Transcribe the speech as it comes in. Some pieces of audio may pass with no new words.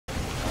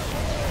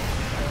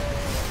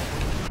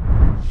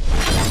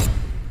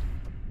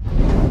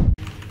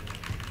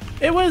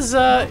It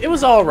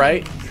was all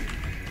right.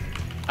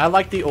 I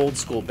like the old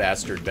school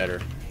Bastard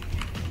better.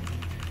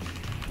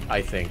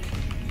 I think.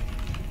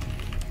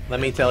 Let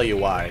me tell you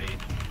why.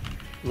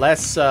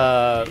 Less,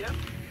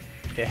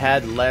 it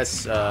had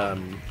less,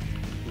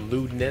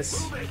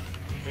 lewdness,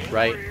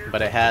 right?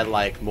 But it had,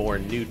 like, more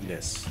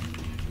nudeness.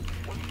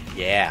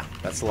 Yeah,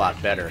 that's a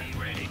lot better.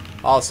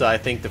 Also, I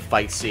think the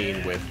fight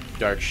scene with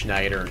Dark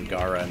Schneider and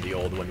Gara in the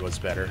old one was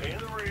better.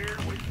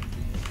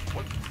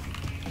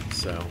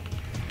 So,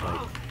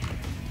 like...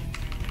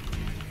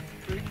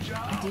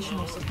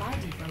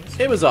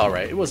 It was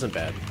alright. It wasn't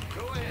bad.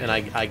 And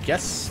I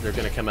guess they're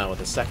going to come out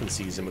with a second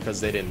season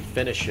because they didn't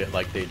finish it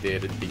like they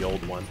did the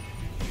old one.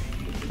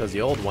 Because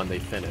the old one they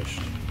finished.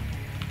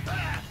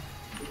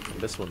 And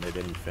this one they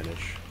didn't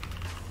finish.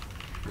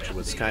 Which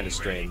was kind of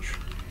strange.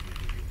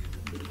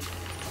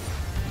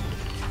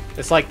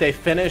 It's like they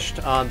finished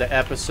on the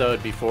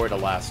episode before the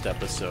last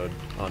episode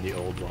on the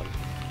old one.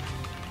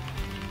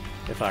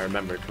 If I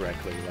remember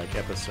correctly, like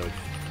episode...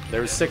 There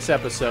were 6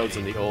 episodes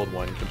in the old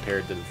one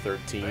compared to the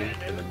 13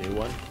 in the new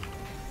one.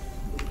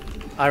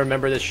 I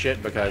remember this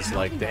shit because,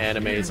 like, the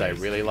animes I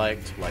really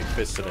liked, like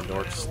Fist of the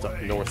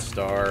North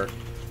Star,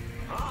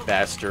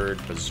 Bastard,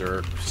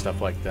 Berserk,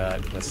 stuff like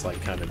that. That's,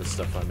 like, kind of the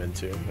stuff I'm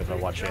into if I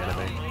watch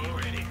anime.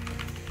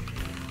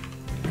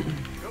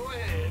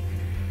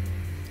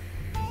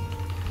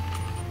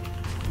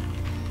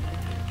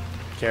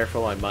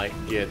 Careful, I might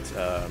get,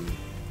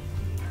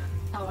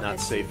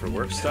 not safe for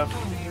work stuff.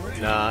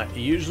 Nah,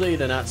 usually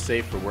the not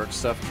safe for work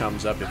stuff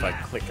comes up if I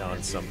click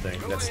on something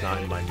that's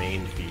not in my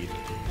main feed.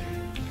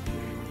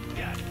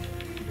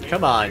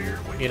 Come on,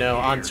 you know,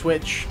 on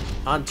Twitch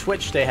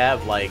they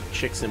have, like,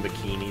 chicks in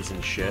bikinis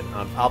and shit.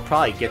 I'll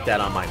probably get that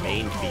on my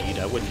main feed.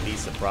 I wouldn't be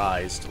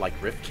surprised. Like,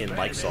 Rifkin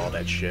likes all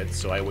that shit,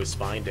 so I always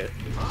find it,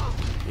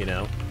 you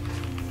know.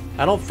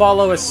 I don't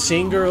follow a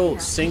single,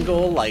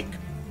 like,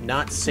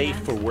 not safe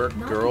for work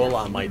girl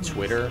on my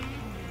Twitter.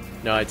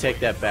 No, I take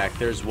that back.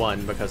 There's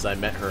one because I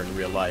met her in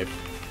real life.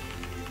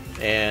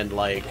 And,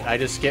 like, I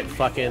just get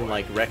fucking,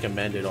 like,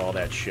 recommended all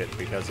that shit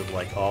because of,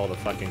 like, all the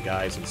fucking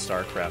guys in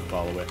StarCraft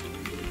follow it.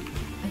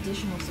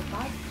 Additional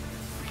supply.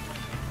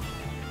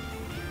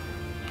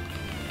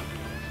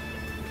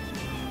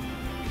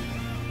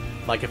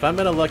 Like, if I'm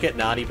gonna look at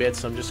naughty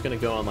bits, I'm just gonna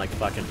go on, like,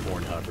 fucking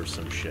Pornhub or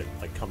some shit.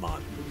 Like, come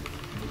on.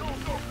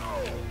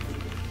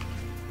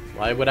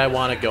 Why would I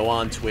want to go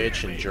on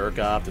Twitch and jerk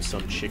off to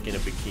some chick in a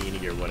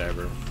bikini or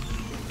whatever?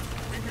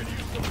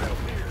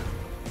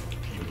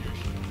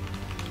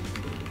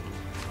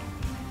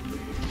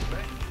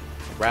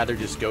 I'd rather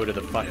just go to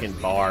the fucking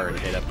bar and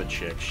hit up a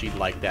chick. She'd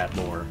like that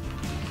more.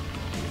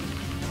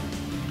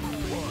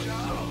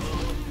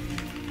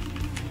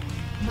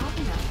 Not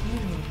enough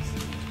minerals.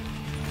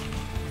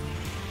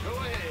 Go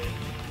ahead.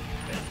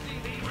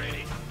 SCV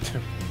ready.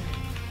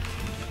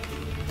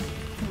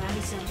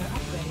 Command center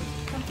upgrade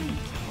complete.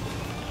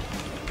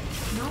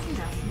 Not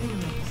enough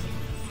minerals.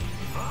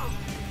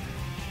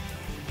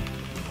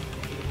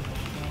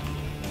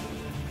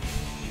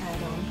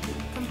 Add-on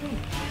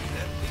complete.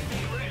 SCV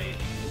ready.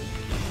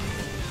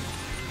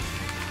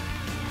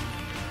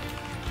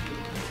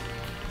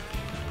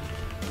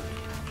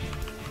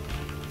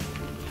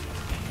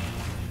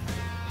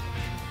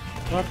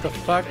 What the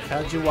fuck?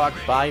 How'd you walk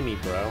by me,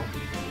 bro? Arm,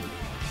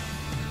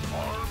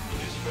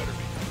 this better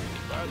be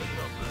completed by the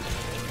numbers.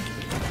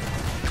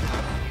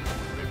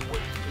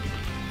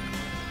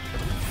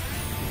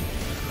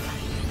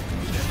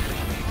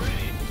 SCV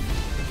ready.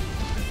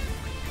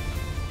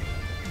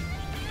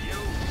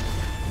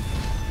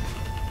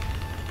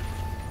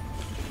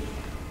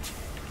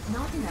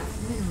 Not enough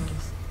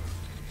minerals.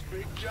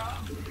 Big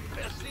job.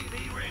 SCV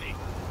ready.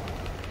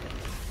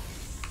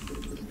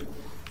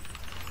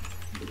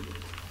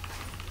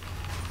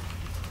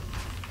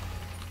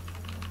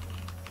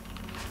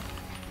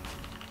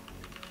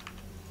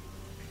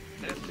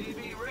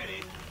 SCV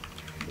ready.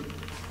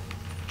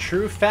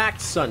 True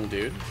fact, son,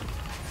 dude.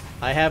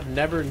 I have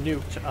never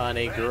nuked on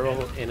a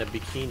girl in a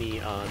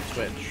bikini on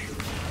Twitch.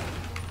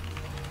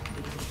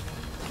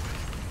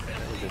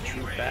 That is a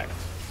true fact.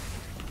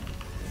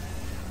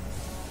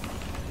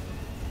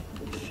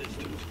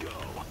 Systems go.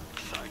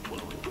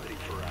 Cyclone ready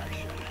for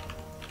action.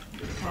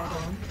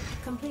 Add-on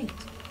complete.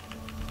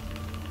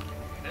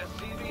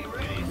 SCV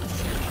ready.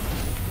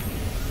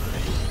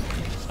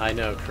 I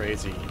know,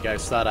 crazy. You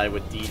guys thought I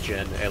would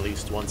degen at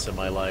least once in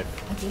my life.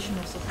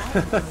 Additional supply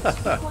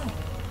required.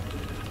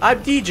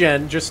 I'm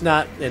degen, just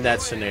not in that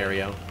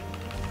scenario.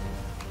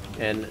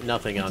 And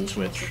nothing on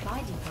Additional Twitch. supply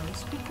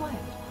depots required.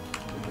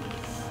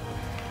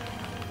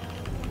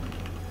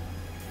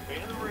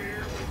 In the rear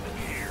with the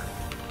gear.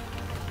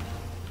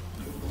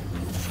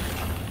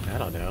 I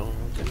don't know.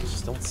 I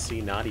just don't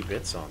see naughty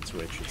bits on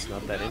Twitch. It's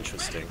not that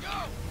interesting.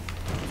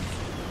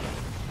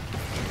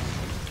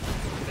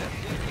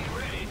 SCV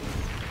ready.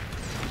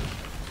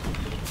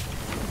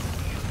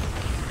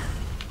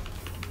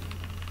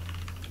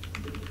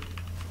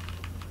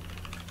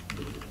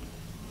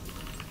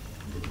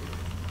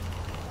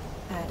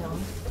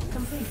 Add-on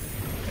complete.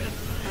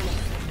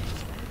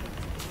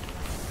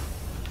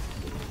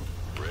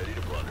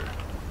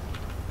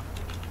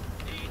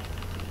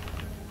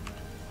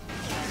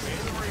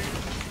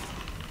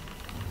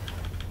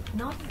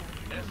 Not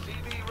enough.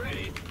 SCV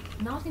ready.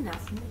 Not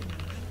enough minerals.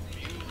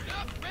 Fused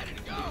up, ready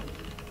to go.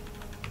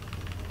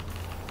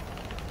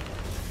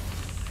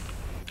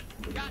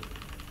 Got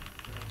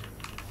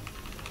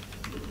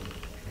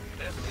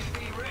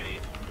SCV ready.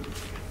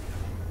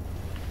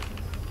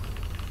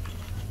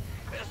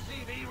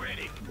 SCV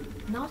ready.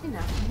 Not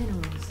enough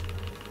minerals.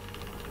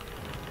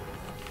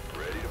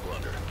 Ready to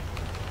blunder.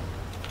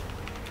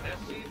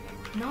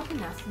 SCV. Not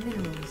enough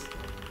minerals.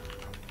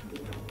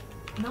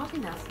 Not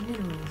enough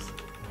minerals.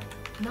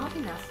 Not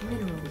enough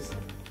minerals.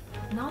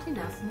 Not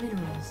enough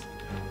minerals.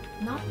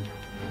 Not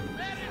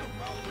Ready to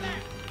roll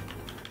out.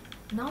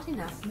 not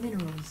enough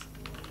minerals.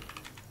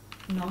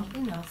 Not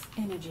enough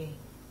energy.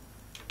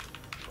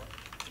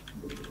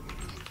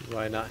 Do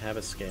I not have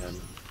a scan?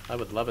 I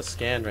would love a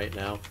scan right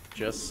now.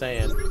 Just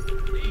saying.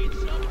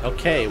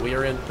 Okay, we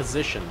are in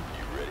position.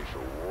 You ready for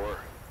war?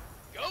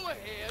 Go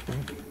ahead.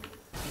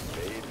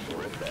 Made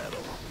for a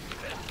battle.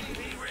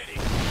 SCV ready.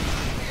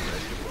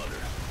 Ready to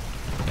blunder.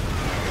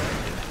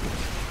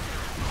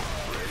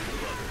 Ready to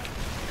blunder.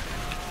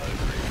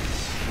 Agreed.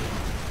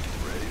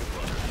 Ready to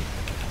blunder.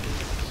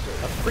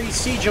 A free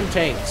siegem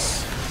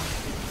tanks.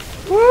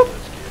 Whoop!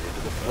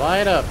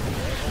 Line up.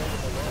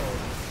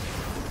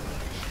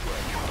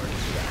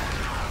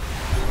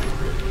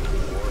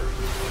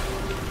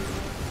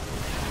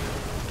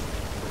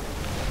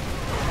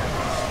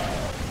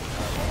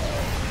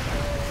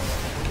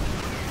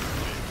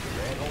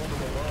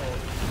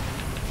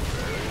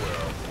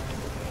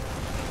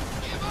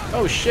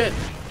 Oh shit!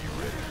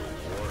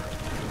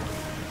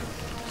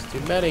 It's too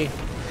many.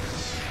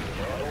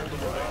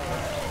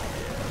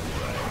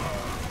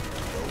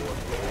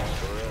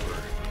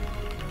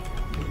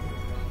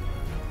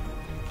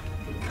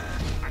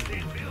 I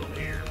can't build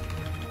here.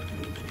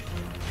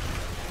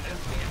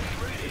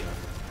 SCV ready.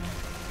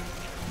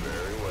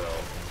 Very well.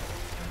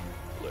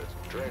 Let's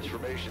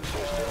transformation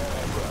system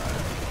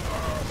online.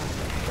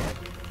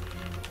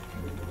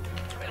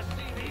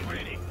 SCV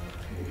ready.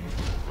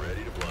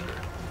 Ready to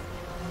blunder.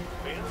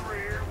 In the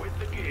rear with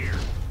the gear.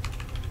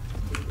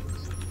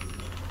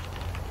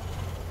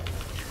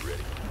 You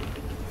ready?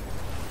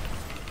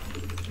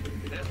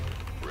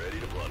 Ready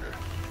to blunder.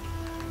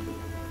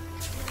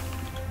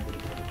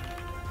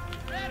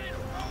 Ready to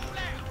roll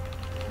out.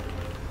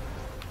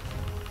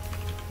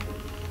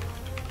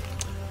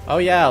 Oh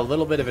yeah, a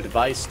little bit of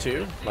advice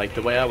too. Like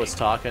the way I was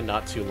talking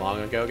not too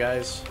long ago,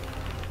 guys.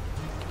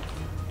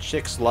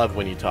 Chicks love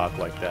when you talk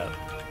like that.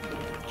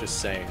 Just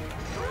saying.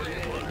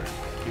 Ready to blunder.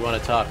 You want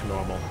to talk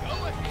normal.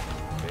 Go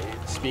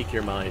ahead. Speak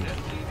your mind.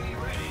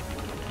 SCV ready.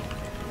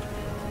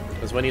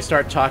 Because when you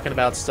start talking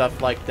about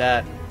stuff like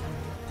that,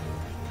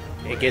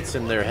 it gets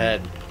in their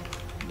head.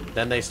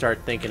 Then they start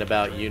thinking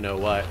about you know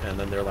what, and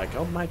then they're like,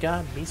 oh my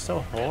god, me so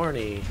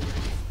horny.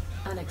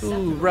 Unacceptable.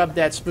 Ooh, rub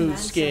that smooth Command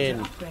skin.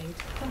 center upgrade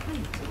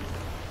complete.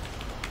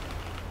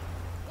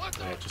 What's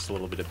Yeah, up? just a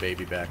little bit of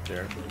baby back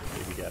there.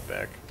 Baby got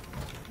back.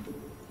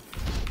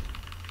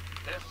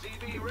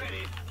 SCV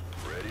ready.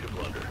 Ready to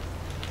blunder.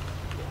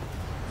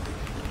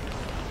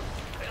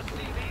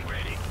 SCV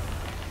ready.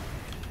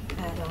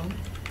 Add-on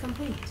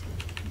complete.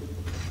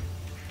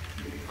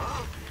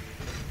 Huh?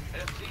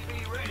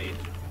 SCV ready.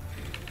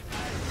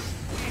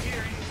 We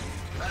hear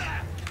you.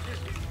 Ah,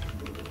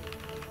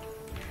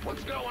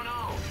 what's going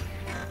on?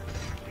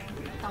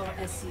 Our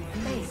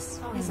SCV base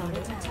is under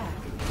attack.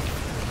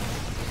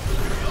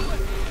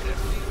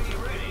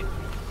 SCV ready.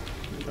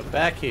 Come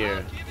back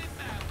here. Give it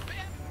back,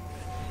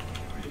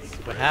 man.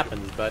 See what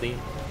happens, buddy.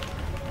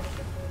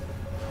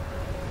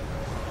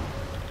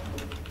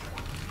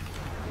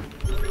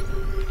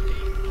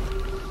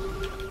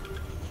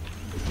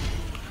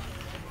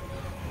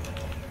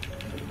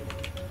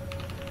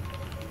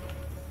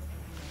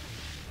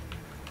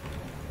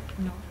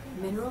 No.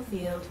 Mineral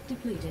field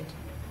depleted.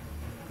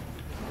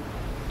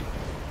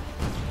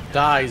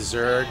 Die,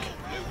 Zerg.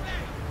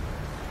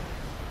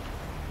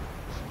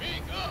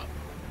 Speak up.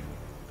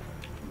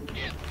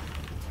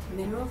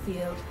 Mineral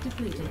field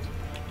depleted.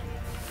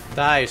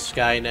 Die,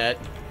 Skynet.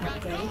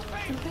 Upgrade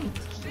complete.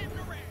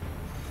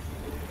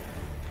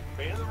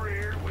 In the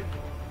rear with.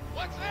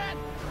 What's that?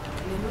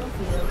 Mineral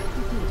field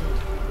depleted.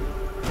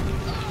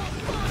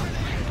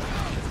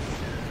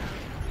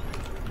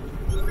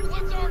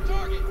 What's our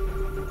target?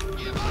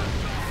 Give us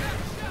that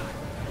shot.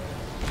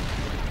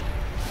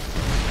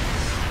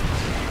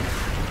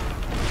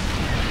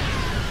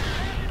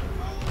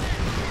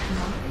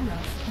 Not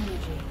enough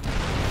energy.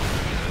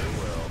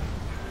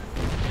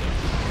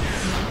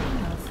 Not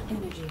enough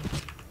energy.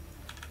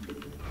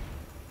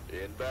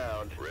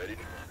 Inbound. Ready.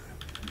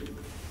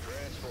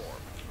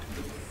 Transform.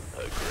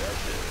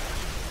 Aggressive.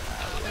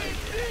 I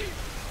like it.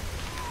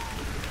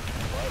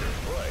 Fight or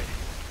flight.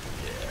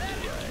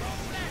 Yeah, right.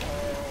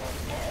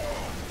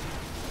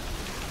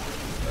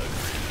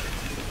 Agreed.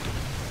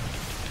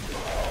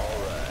 All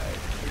right.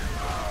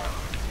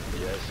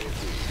 Yes,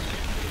 indeed.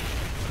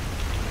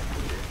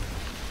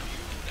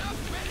 Up,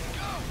 ready to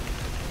go.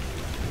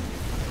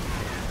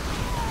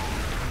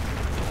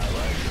 I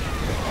like it.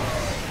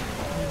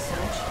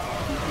 Research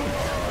complete.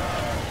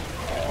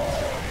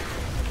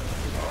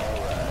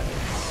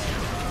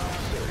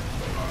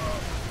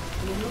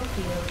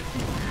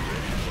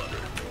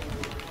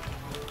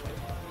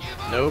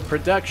 No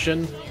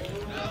production.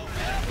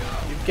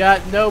 You've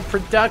got no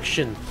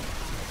production.